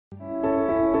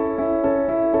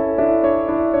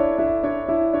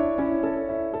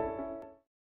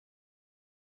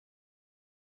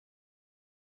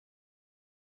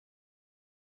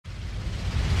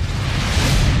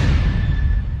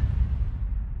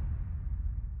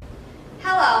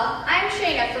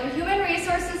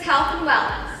is health and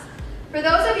wellness. For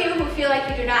those of you who feel like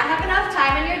you do not have enough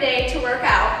time in your day to work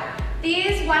out,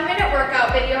 these 1-minute workout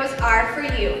videos are for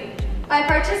you. By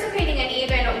participating in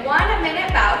even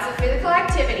 1-minute bouts of physical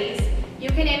activities, you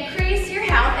can increase your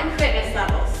health and fitness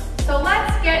levels. So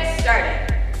let's get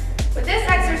started. With this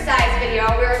exercise video,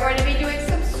 we are going to be doing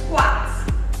some squats.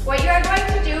 What you are going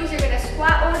to do is you're going to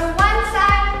squat over to one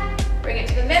side, bring it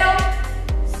to the middle,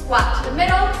 squat to the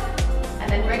middle,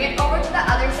 and then bring it over to the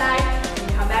other side,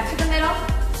 come back to the middle,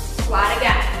 squat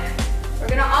again. We're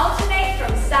going to alternate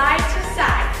from side to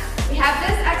side. We have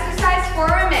this exercise for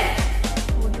a minute.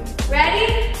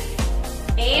 Ready?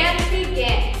 And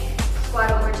begin.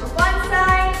 Squat over to one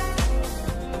side,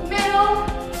 middle,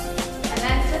 and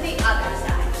then to the other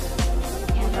side.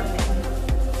 And from there.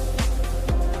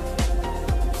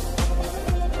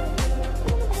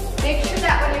 Make sure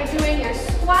that when you're doing your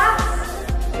squats,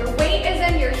 your weight is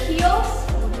in your heels.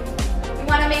 You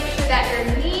want to make sure that your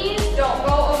knees don't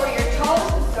go over your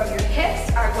toes, so your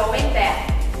hips are going back.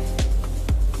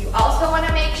 You also want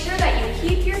to make sure that you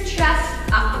keep your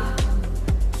chest up.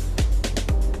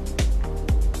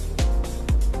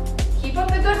 Keep up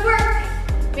the good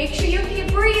work. Make sure you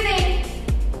keep breathing.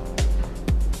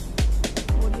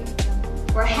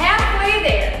 We're halfway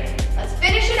there. Let's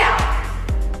finish it out.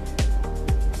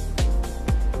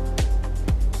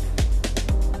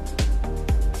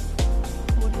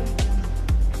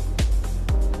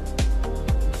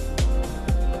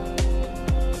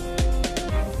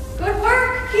 Good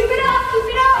work. Keep it up. Keep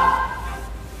it up.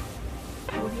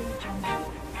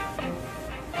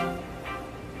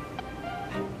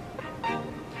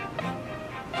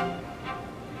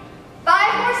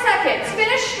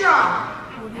 Finish strong.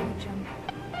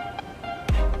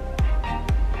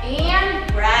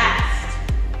 And rest.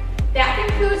 That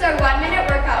concludes our 1-minute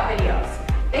workout videos.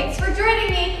 Thanks for joining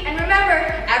me, and remember,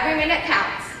 every minute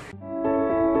counts.